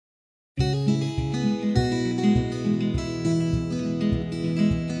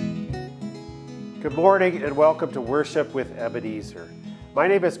Good morning and welcome to Worship with Ebenezer. My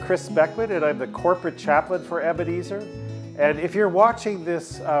name is Chris Beckman and I'm the corporate chaplain for Ebenezer. And if you're watching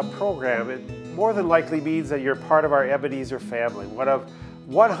this program, it more than likely means that you're part of our Ebenezer family, one of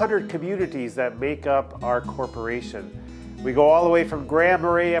 100 communities that make up our corporation. We go all the way from Grand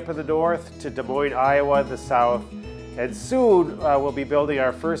Marais up in the north to Des Moines, Iowa in the south, and soon we'll be building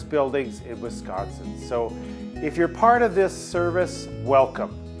our first buildings in Wisconsin. So if you're part of this service,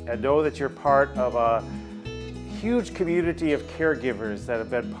 welcome. And know that you're part of a huge community of caregivers that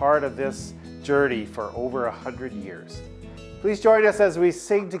have been part of this journey for over 100 years. Please join us as we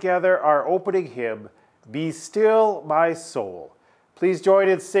sing together our opening hymn, Be Still My Soul. Please join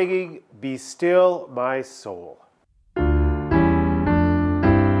in singing, Be Still My Soul.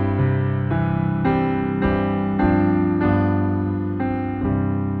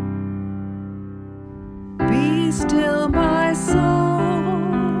 Be still my soul.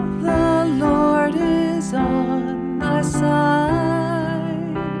 On my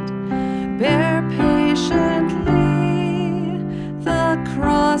side, bear patiently the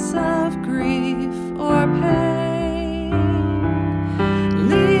cross of grief or pain.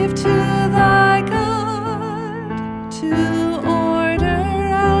 Leave to thy God to order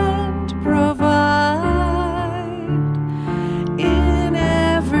and provide. In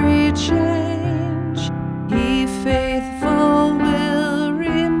every change, he faithful will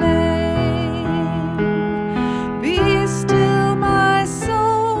remain.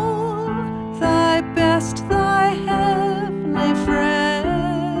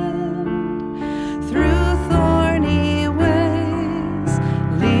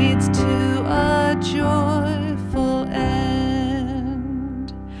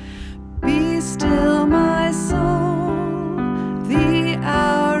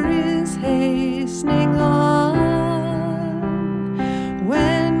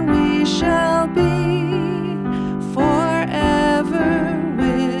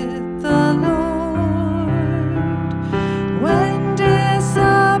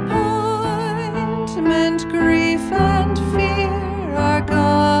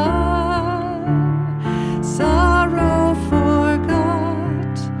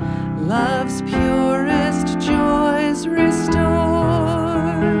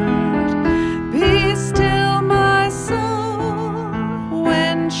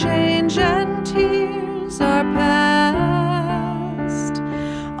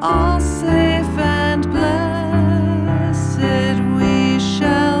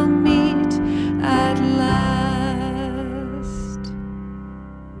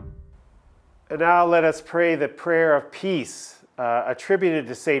 Now let us pray the prayer of peace attributed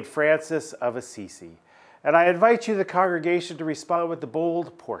to St. Francis of Assisi. And I invite you, the congregation, to respond with the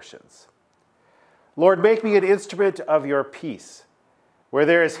bold portions. Lord, make me an instrument of your peace. Where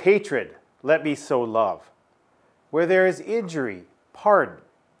there is hatred, let me sow love. Where there is injury, pardon.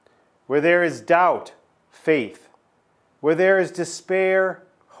 Where there is doubt, faith. Where there is despair,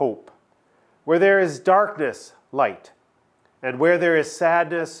 hope. Where there is darkness, light. And where there is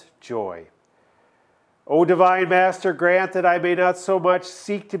sadness, joy. O Divine Master, grant that I may not so much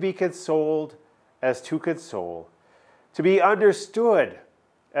seek to be consoled as to console, to be understood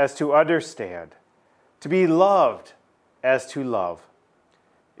as to understand, to be loved as to love.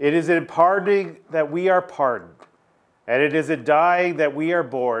 It is in pardoning that we are pardoned, and it is in dying that we are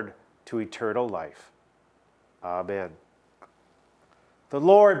born to eternal life. Amen. The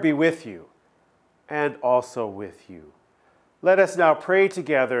Lord be with you, and also with you. Let us now pray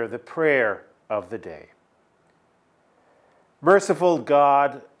together the prayer of the day. Merciful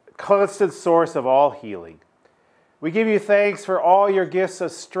God, constant source of all healing, we give you thanks for all your gifts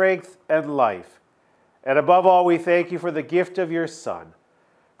of strength and life. And above all, we thank you for the gift of your Son,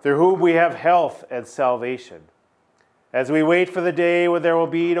 through whom we have health and salvation. As we wait for the day when there will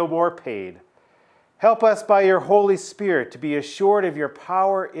be no more pain, help us by your Holy Spirit to be assured of your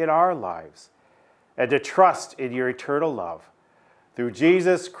power in our lives and to trust in your eternal love. Through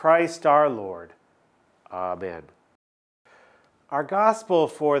Jesus Christ our Lord. Amen. Our gospel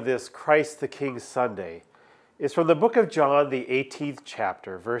for this Christ the King Sunday is from the book of John, the 18th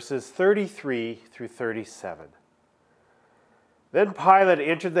chapter, verses 33 through 37. Then Pilate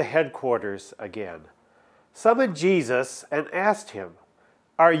entered the headquarters again, summoned Jesus, and asked him,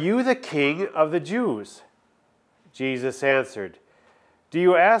 "Are you the king of the Jews?" Jesus answered, "Do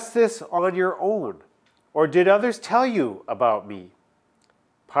you ask this on your own, or did others tell you about me?"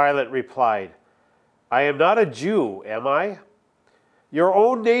 Pilate replied, "I am not a Jew, am I? Your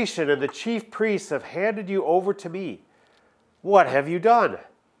own nation and the chief priests have handed you over to me. What have you done?"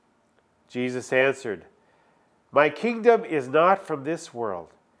 Jesus answered, "My kingdom is not from this world.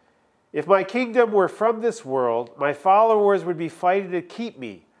 If my kingdom were from this world, my followers would be fighting to keep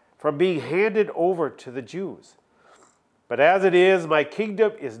me from being handed over to the Jews. But as it is, my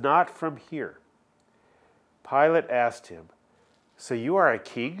kingdom is not from here." Pilate asked him, "So you are a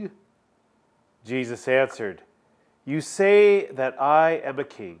king?" Jesus answered, "You say that I am a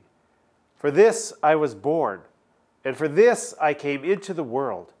king. For this I was born, and for this I came into the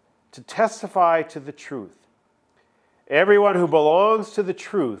world, to testify to the truth. Everyone who belongs to the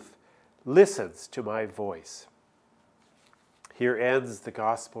truth listens to my voice." Here ends the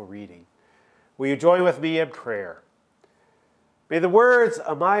gospel reading. Will you join with me in prayer? May the words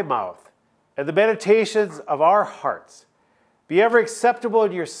of my mouth and the meditations of our hearts be ever acceptable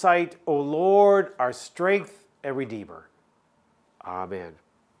in your sight, O Lord, our strength and Redeemer. Amen.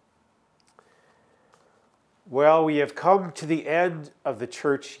 Well, we have come to the end of the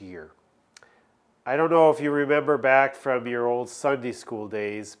church year. I don't know if you remember back from your old Sunday school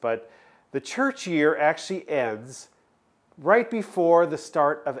days, but the church year actually ends right before the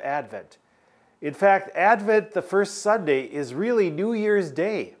start of Advent. In fact, Advent, the first Sunday, is really New Year's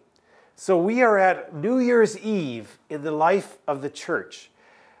Day. So we are at New Year's Eve in the life of the church.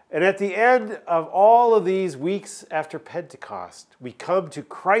 And at the end of all of these weeks after Pentecost, we come to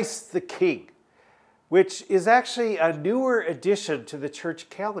Christ the King, which is actually a newer addition to the church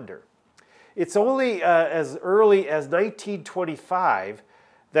calendar. It's only as early as 1925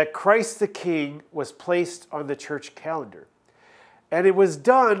 that Christ the King was placed on the church calendar. And it was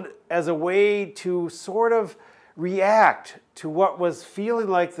done as a way to sort of react to what was feeling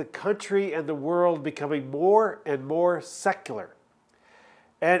like the country and the world becoming more and more secular.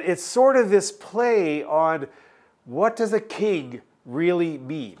 And it's sort of this play on what does a king really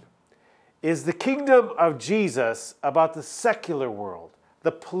mean? Is the kingdom of Jesus about the secular world,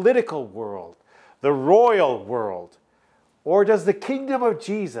 the political world, the royal world? Or does the kingdom of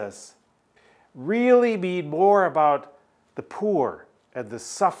Jesus really mean more about the poor and the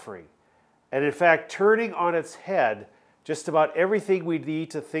suffering, and in fact turning on its head just about everything we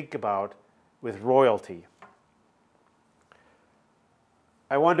need to think about with royalty?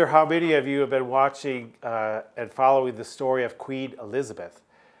 I wonder how many of you have been watching and following the story of Queen Elizabeth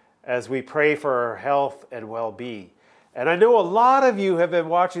as we pray for her health and well-being. And I know a lot of you have been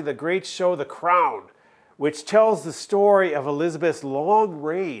watching the great show The Crown, which tells the story of Elizabeth's long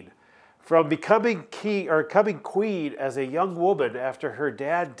reign from becoming queen as a young woman after her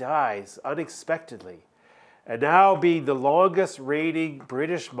dad dies unexpectedly, and now being the longest reigning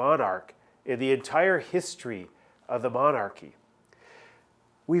British monarch in the entire history of the monarchy.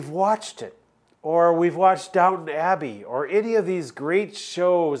 We've watched it, or we've watched Downton Abbey, or any of these great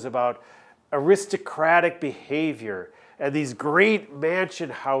shows about aristocratic behavior and these great mansion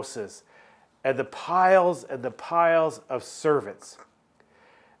houses and the piles of servants.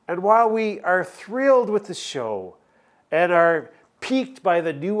 And while we are thrilled with the show and are piqued by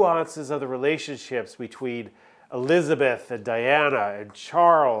the nuances of the relationships between Elizabeth and Diana and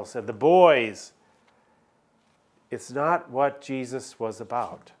Charles and the boys, it's not what Jesus was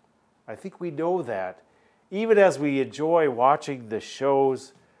about. I think we know that, even as we enjoy watching the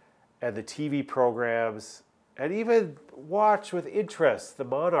shows and the TV programs, and even watch with interest the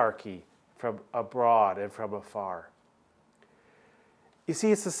monarchy from abroad and from afar. You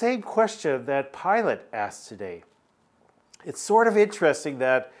see, it's the same question that Pilate asked today. It's sort of interesting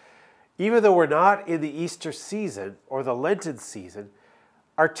that even though we're not in the Easter season or the Lenten season,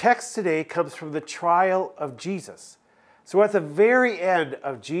 our text today comes from the trial of Jesus. So at the very end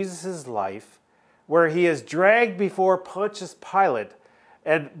of Jesus' life, where he is dragged before Pontius Pilate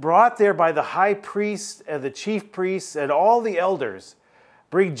and brought there by the high priest and the chief priests and all the elders,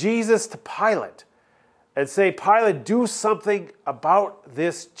 bring Jesus to Pilate and say, "Pilate, do something about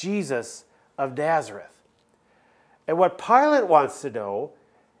this Jesus of Nazareth." And what Pilate wants to know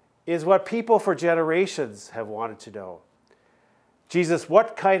is what people for generations have wanted to know. Jesus,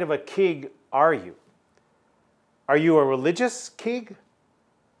 what kind of a king are you? Are you a religious king,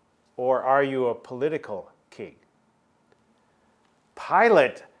 or are you a political king?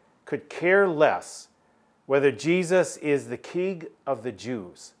 Pilate could care less whether Jesus is the king of the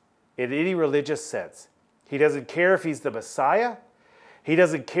Jews in any religious sense. He doesn't care if he's the Messiah. He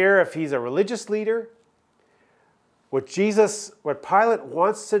doesn't care if he's a religious leader. What Pilate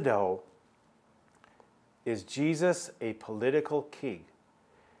wants to know is Jesus a political king?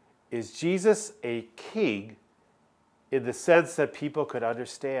 Is Jesus a king in the sense that people could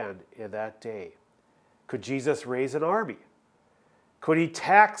understand in that day? Could Jesus raise an army? Could he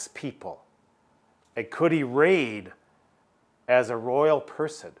tax people? And could he reign as a royal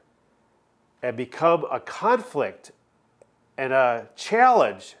person and become a conflict and a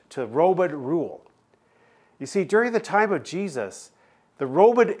challenge to Roman rule. You see, during the time of Jesus, the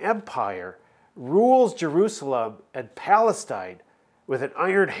Roman Empire rules Jerusalem and Palestine with an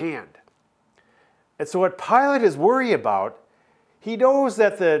iron hand. And so what Pilate is worried about, he knows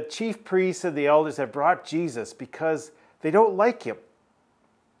that the chief priests and the elders have brought Jesus because they don't like him,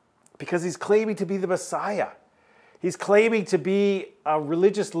 because he's claiming to be the Messiah. He's claiming to be a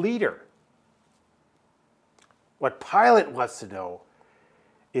religious leader. What Pilate wants to know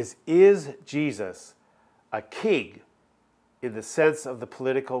is Jesus a king in the sense of the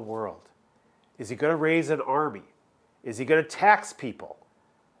political world? Is he going to raise an army? Is he going to tax people?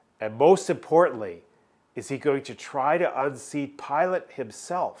 And most importantly, is he going to try to unseat Pilate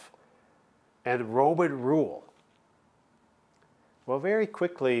himself and Roman rule? Well, very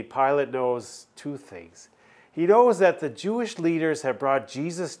quickly, Pilate knows two things. He knows that the Jewish leaders have brought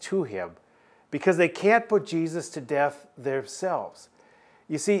Jesus to him because they can't put Jesus to death themselves.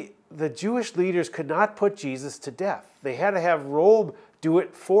 You see, the Jewish leaders could not put Jesus to death. They had to have Rome do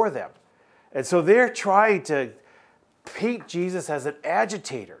it for them. And so they're trying to paint Jesus as an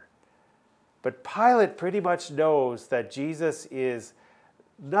agitator. But Pilate pretty much knows that Jesus is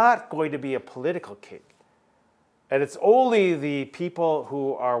not going to be a political king. And it's only the people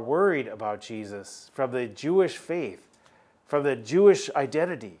who are worried about Jesus from the Jewish faith, from the Jewish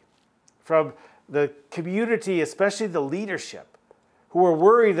identity, from the community, especially the leadership, who were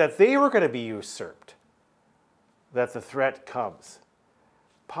worried that they were going to be usurped, that the threat comes.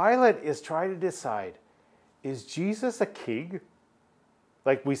 Pilate is trying to decide, is Jesus a king,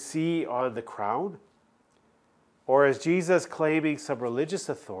 like we see on the crown? Or is Jesus claiming some religious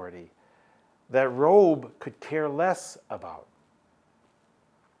authority that Rome could care less about?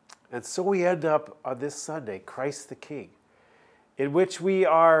 And so we end up on this Sunday, Christ the King, in which we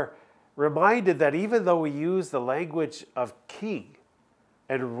are reminded that even though we use the language of king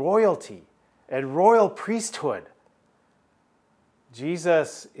and royalty and royal priesthood,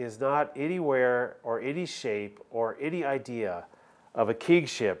 Jesus is not anywhere or any shape or any idea of a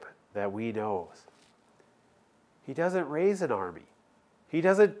kingship that we know. He doesn't raise an army. He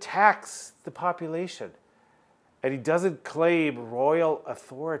doesn't tax the population. And he doesn't claim royal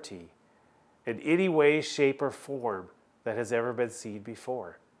authority in any way, shape, or form that has ever been seen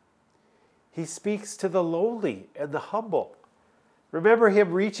before. He speaks to the lowly and the humble. Remember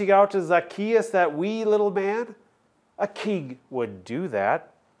him reaching out to Zacchaeus, that wee little man? A king wouldn't do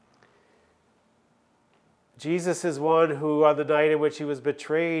that. Jesus is one who, on the night in which he was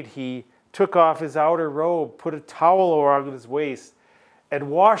betrayed, he took off his outer robe, put a towel around his waist,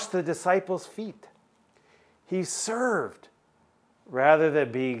 and washed the disciples' feet. He served rather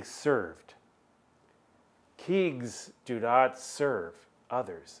than being served. Kings do not serve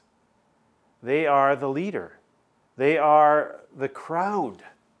others. They are the leader. They are the crowned.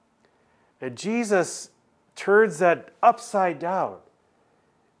 And Jesus turns that upside down,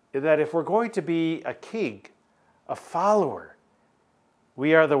 in that if we're going to be a king, a follower,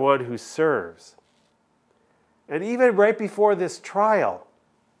 we are the one who serves. And even right before this trial,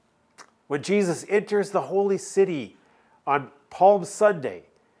 when Jesus enters the holy city on Palm Sunday,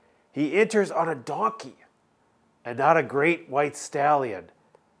 he enters on a donkey and not a great white stallion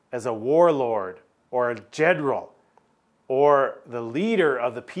as a warlord or a general or the leader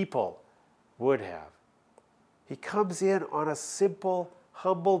of the people would have. He comes in on a simple,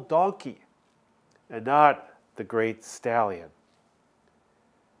 humble donkey and not the great stallion.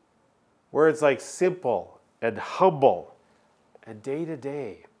 Words like simple and humble and day to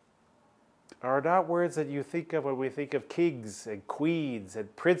day are not words that you think of when we think of kings and queens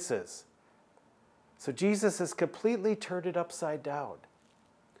and princes. So Jesus has completely turned it upside down.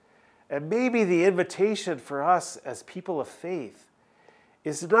 And maybe the invitation for us as people of faith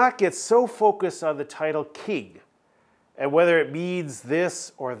is to not get so focused on the title king and whether it means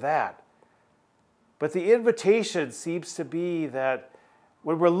this or that. But the invitation seems to be that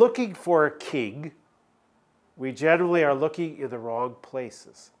when we're looking for a king, we generally are looking in the wrong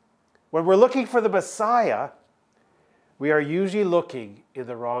places. When we're looking for the Messiah, we are usually looking in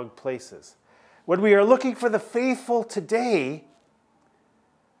the wrong places. When we are looking for the faithful today,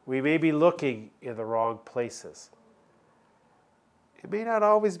 we may be looking in the wrong places. It may not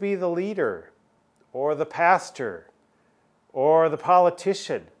always be the leader or the pastor or the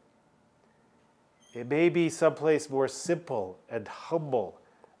politician. It may be someplace more simple and humble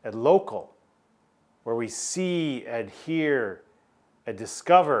and local, where we see and hear and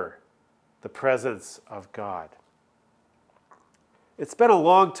discover the presence of God. It's been a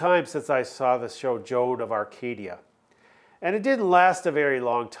long time since I saw the show Joan of Arcadia. And it didn't last a very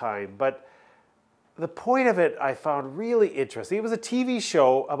long time, but the point of it I found really interesting. It was a TV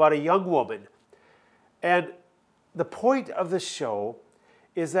show about a young woman. And the point of the show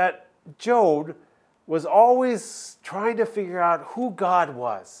is that Joan was always trying to figure out who God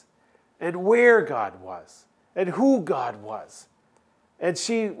was and where God was and who God was. And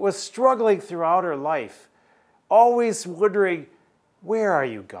she was struggling throughout her life, always wondering, where are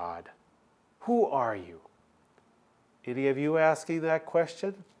you, God? Who are you? Any of you asking that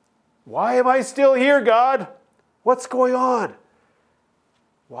question? Why am I still here, God? What's going on?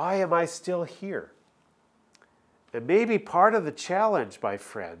 Why am I still here? And maybe part of the challenge, my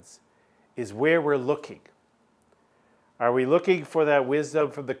friends, is where we're looking. Are we looking for that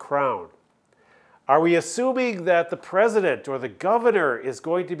wisdom from the crown? Are we assuming that the president or the governor is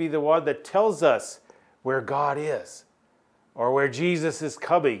going to be the one that tells us where God is, or where Jesus is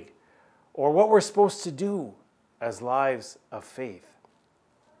coming, or what we're supposed to do as lives of faith?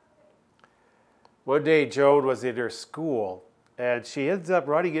 One day, Joan was in her school, and she ends up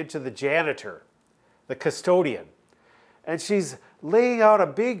running into the janitor, the custodian. And she's laying out a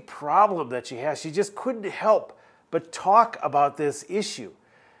big problem that she has. She just couldn't help but talk about this issue.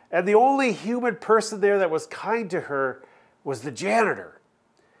 And the only human person there that was kind to her was the janitor.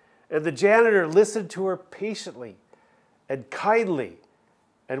 And the janitor listened to her patiently and kindly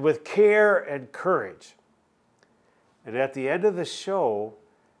and with care and courage. And at the end of the show,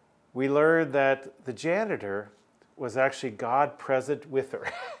 we learned that the janitor was actually God present with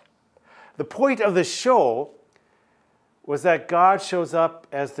her. The point of the show was that God shows up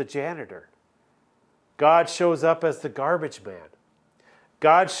as the janitor. God shows up as the garbage man.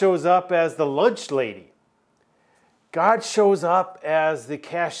 God shows up as the lunch lady. God shows up as the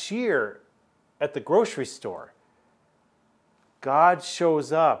cashier at the grocery store. God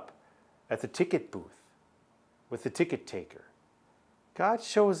shows up at the ticket booth with the ticket taker. God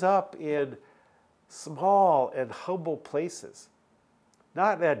shows up in small and humble places,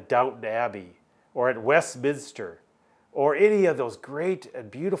 not at Downton Abbey or at Westminster or any of those great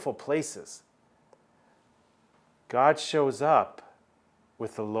and beautiful places. God shows up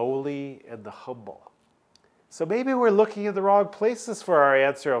with the lowly and the humble. So maybe we're looking in the wrong places for our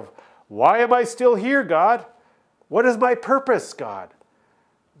answer of, why am I still here, God? What is my purpose, God?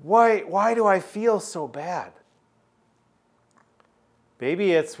 Why do I feel so bad?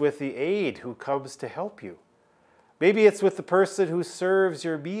 Maybe it's with the aide who comes to help you. Maybe it's with the person who serves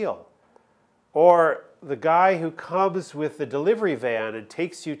your meal, or the guy who comes with the delivery van and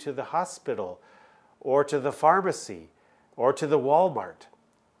takes you to the hospital or to the pharmacy or to the Walmart.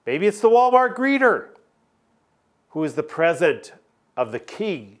 Maybe it's the Walmart greeter who is the present of the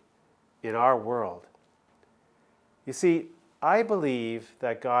King in our world. You see, I believe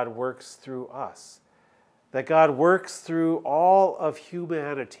that God works through us, that God works through all of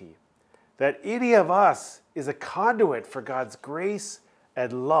humanity, that any of us is a conduit for God's grace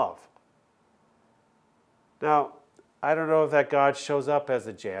and love. Now, I don't know if that God shows up as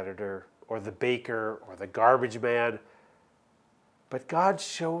the janitor or the baker or the garbage man, but God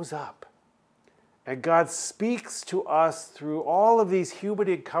shows up. And God speaks to us through all of these human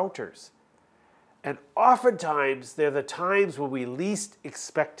encounters. And oftentimes, they're the times when we least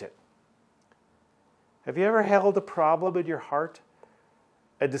expect it. Have you ever held a problem in your heart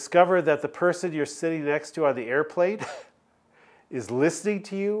and discovered that the person you're sitting next to on the airplane is listening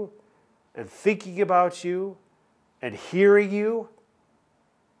to you and thinking about you and hearing you?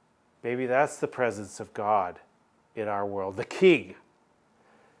 Maybe that's the presence of God in our world, the King.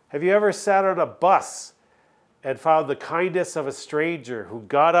 Have you ever sat on a bus and found the kindness of a stranger who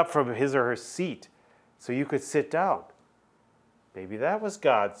got up from his or her seat so you could sit down? Maybe that was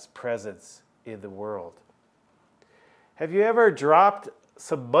God's presence in the world. Have you ever dropped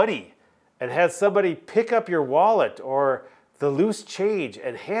some money and had somebody pick up your wallet or the loose change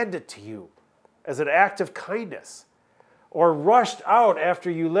and hand it to you as an act of kindness? Or rushed out after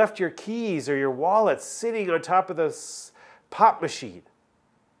you left your keys or your wallet sitting on top of the pop machine?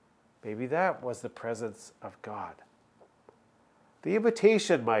 Maybe that was the presence of God. The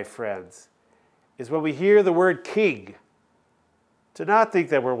invitation, my friends, is when we hear the word King, to not think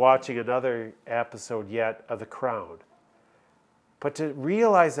that we're watching another episode yet of The Crown, but to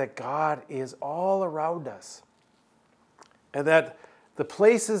realize that God is all around us, and that the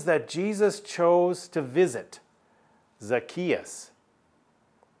places that Jesus chose to visit, Zacchaeus,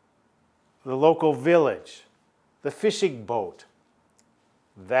 the local village, the fishing boat,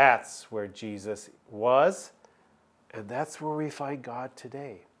 that's where Jesus was, and that's where we find God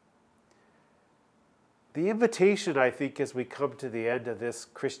today. The invitation, I think, as we come to the end of this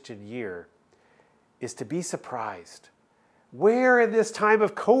Christian year, is to be surprised. Where in this time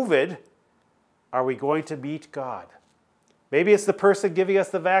of COVID are we going to meet God? Maybe it's the person giving us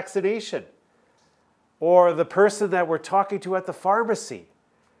the vaccination, or the person that we're talking to at the pharmacy,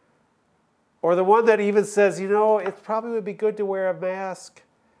 or the one that even says, you know, it probably would be good to wear a mask,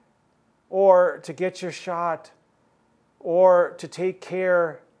 or to get your shot, or to take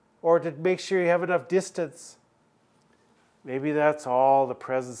care, or to make sure you have enough distance. Maybe that's all the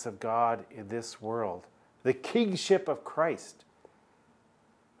presence of God in this world. The kingship of Christ,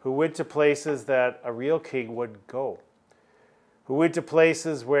 who went to places that a real king wouldn't go, who went to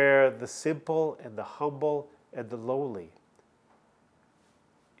places where the simple and the humble and the lowly,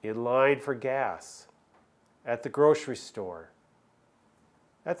 in line for gas, at the grocery store,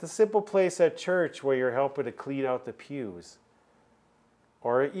 at the simple place at church where you're helping to clean out the pews,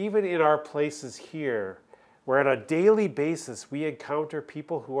 or even in our places here, where on a daily basis we encounter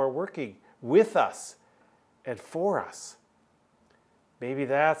people who are working with us and for us. Maybe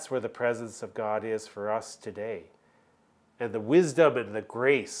that's where the presence of God is for us today, and the wisdom and the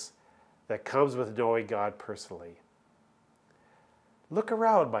grace that comes with knowing God personally. Look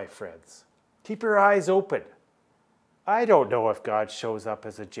around, my friends. Keep your eyes open. I don't know if God shows up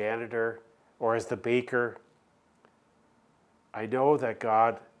as a janitor or as the baker. I know that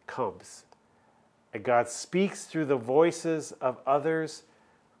God comes, and God speaks through the voices of others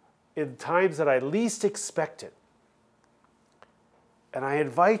in times that I least expect it. And I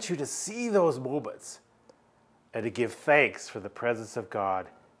invite you to see those moments and to give thanks for the presence of God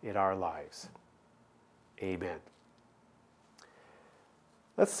in our lives. Amen.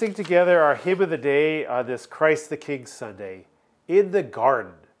 Let's sing together our hymn of the day on this Christ the King Sunday, In the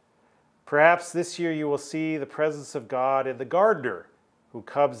Garden. Perhaps this year you will see the presence of God in the gardener who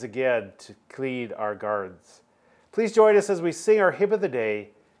comes again to clean our gardens. Please join us as we sing our hymn of the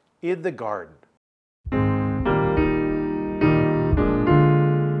day, In the Garden.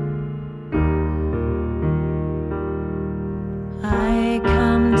 I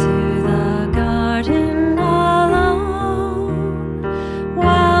come to the garden alone,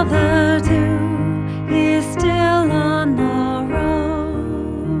 while the dew is still on the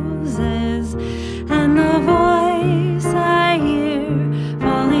roses, and the voice I hear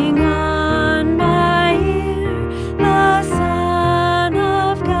falling on my ear, the Son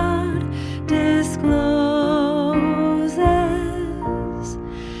of God discloses.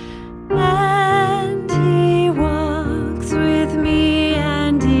 And he walks with me,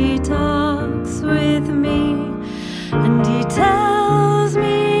 and he talks with me, and he tells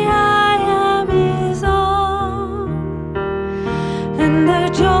me I am his own. And the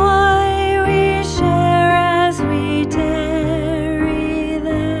joy we share as we tarry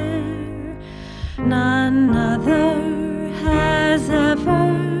there, none other has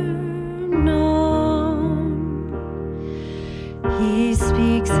ever known. He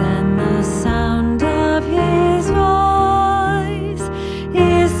speaks, and the sound of his voice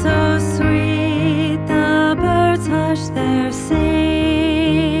is so sweet, the birds hush their singing,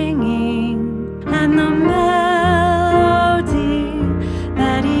 and the melody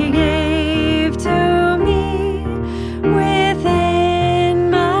that he gave to me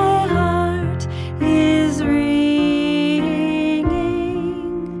within my heart is ringing.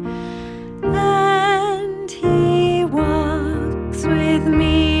 And he walks with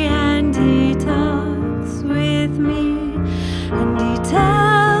me, and he talks with me, and he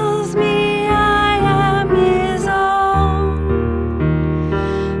tells me I am his own.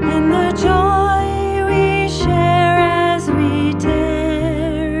 And the joy we share as we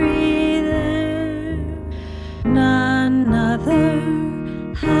tarry there, none other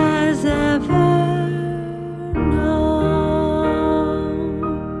has ever known.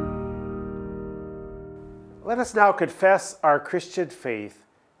 Let us now confess our Christian faith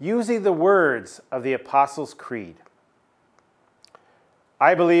using the words of the Apostles' Creed.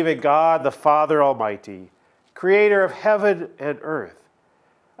 I believe in God, the Father Almighty, creator of heaven and earth.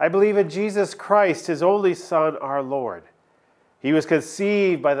 I believe in Jesus Christ, his only Son, our Lord. He was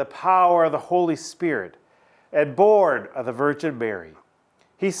conceived by the power of the Holy Spirit and born of the Virgin Mary.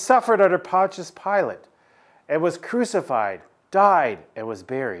 He suffered under Pontius Pilate and was crucified, died, and was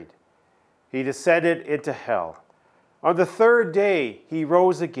buried. He descended into hell. On the third day, he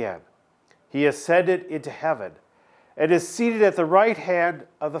rose again. He ascended into heaven and is seated at the right hand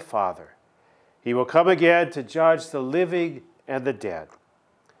of the Father. He will come again to judge the living and the dead.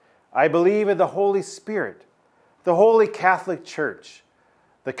 I believe in the Holy Spirit, the Holy Catholic Church,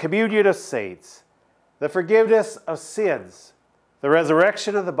 the communion of saints, the forgiveness of sins, the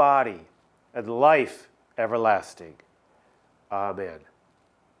resurrection of the body, and life everlasting. Amen.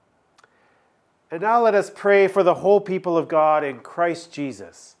 And now let us pray for the whole people of God in Christ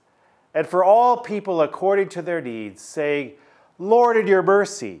Jesus, and for all people according to their needs, saying, Lord, in your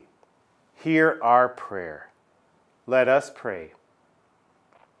mercy, hear our prayer. Let us pray.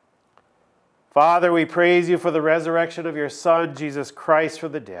 Father, we praise you for the resurrection of your Son, Jesus Christ,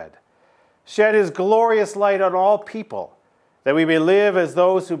 from the dead. Shed his glorious light on all people, that we may live as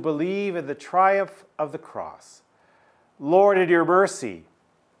those who believe in the triumph of the cross. Lord, in your mercy,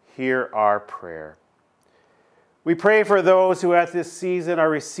 hear our prayer. We pray for those who at this season are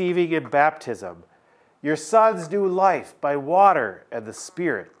receiving in baptism your Son's new life by water and the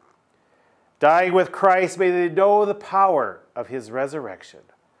Spirit. Dying with Christ, may they know the power of his resurrection.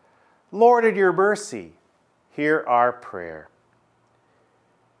 Lord, in your mercy, hear our prayer.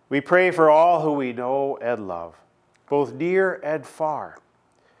 We pray for all who we know and love, both near and far.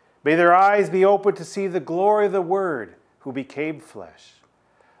 May their eyes be open to see the glory of the Word who became flesh.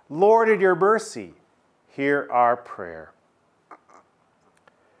 Lord, in your mercy, hear our prayer.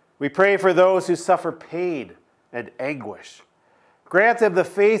 We pray for those who suffer pain and anguish. Grant them the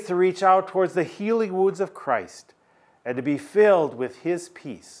faith to reach out towards the healing wounds of Christ and to be filled with his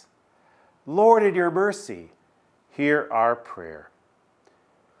peace. Lord, in your mercy, hear our prayer.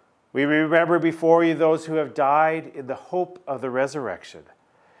 We remember before you those who have died in the hope of the resurrection.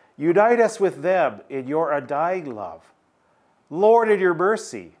 Unite us with them in your undying love. Lord, in your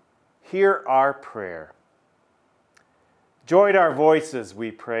mercy, hear our prayer. Join our voices,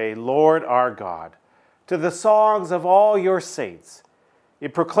 we pray, Lord our God, to the songs of all your saints,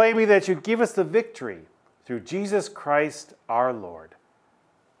 in proclaiming that you give us the victory through Jesus Christ our Lord.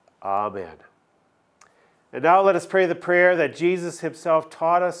 Amen. And now let us pray the prayer that Jesus himself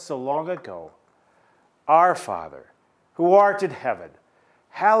taught us so long ago. Our Father, who art in heaven,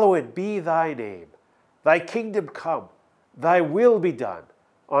 hallowed be thy name. Thy kingdom come, thy will be done,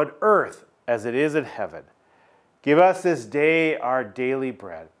 on earth as it is in heaven. Give us this day our daily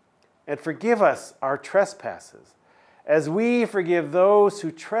bread, and forgive us our trespasses, as we forgive those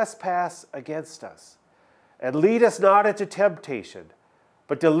who trespass against us. And lead us not into temptation,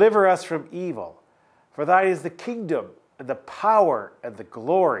 but deliver us from evil. For thine is the kingdom, and the power, and the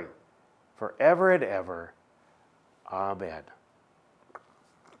glory, forever and ever. Amen.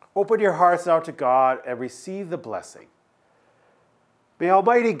 Open your hearts now to God and receive the blessing. May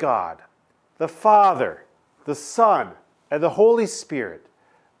Almighty God, the Father, the Son, and the Holy Spirit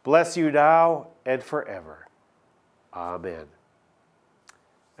bless you now and forever. Amen.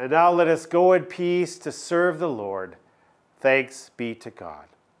 And now let us go in peace to serve the Lord. Thanks be to God.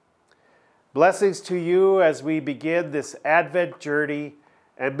 Blessings to you as we begin this Advent journey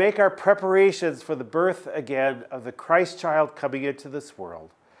and make our preparations for the birth again of the Christ child coming into this world.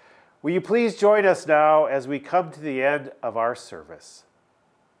 Will you please join us now as we come to the end of our service?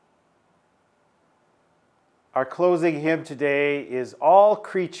 Our closing hymn today is All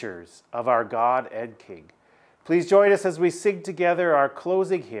Creatures of Our God and King. Please join us as we sing together our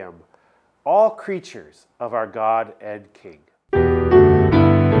closing hymn, All Creatures of Our God and King.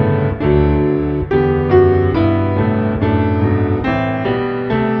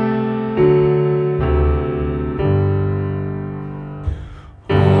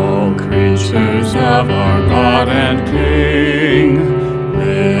 All creatures of our God and King,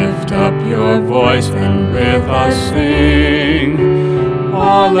 lift up your voice and with us sing.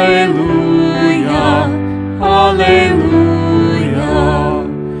 Alleluia, alleluia.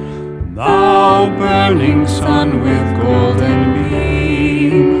 Thou burning sun with golden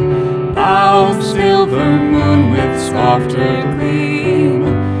beam, thou silver moon with softer gleam.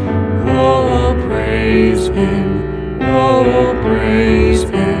 Oh, praise him, oh, praise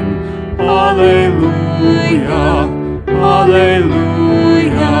him. Alleluia,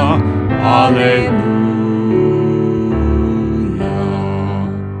 alleluia, alleluia.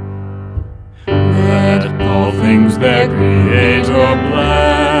 Let all things their Creator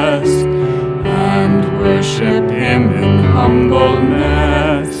bless, and worship him in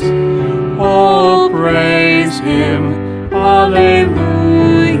humbleness. Oh, praise him, alleluia.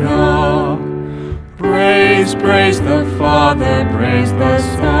 Praise, praise the Father, praise the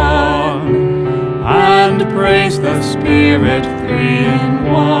Son, and praise the Spirit, three in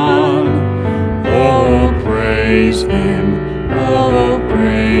one. Oh, praise him, oh,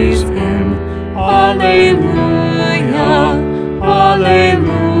 praise him. Alleluia, alleluia.